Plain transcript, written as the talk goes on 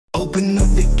Open up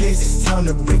the gates, it's time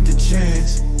to break the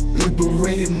chains.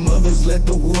 Liberated mothers, let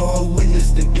the world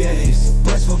witness the gaze.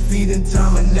 Breastfeed feeding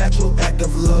time, a natural act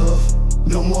of love.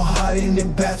 No more hiding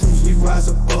in bathrooms, we rise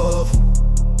above.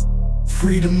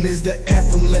 Freedom is the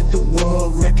anthem, let the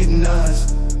world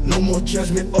recognize. No more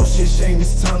judgment or shame,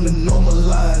 it's time to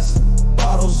normalize.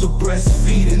 Bottles of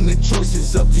breastfeeding, the choice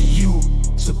is up to you.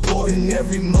 Supporting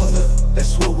every mother,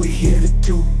 that's what we're here to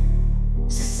do.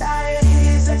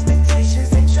 Society's expectations,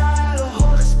 they try to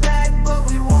hold us back,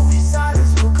 but we won't be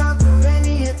silenced, we'll conquer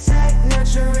any attack.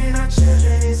 Nurturing our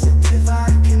children is a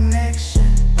divine connection.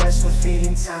 Breastfeed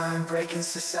feeding time, breaking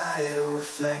societal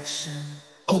reflection.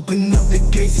 Open up the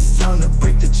gates, it's time to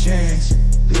break the chains.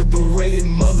 Liberated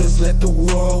mothers, let the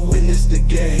world witness the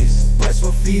gaze.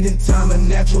 Breastfeed feeding time, a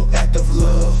natural act of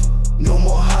love. No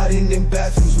more hiding in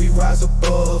bathrooms, we rise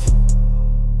above.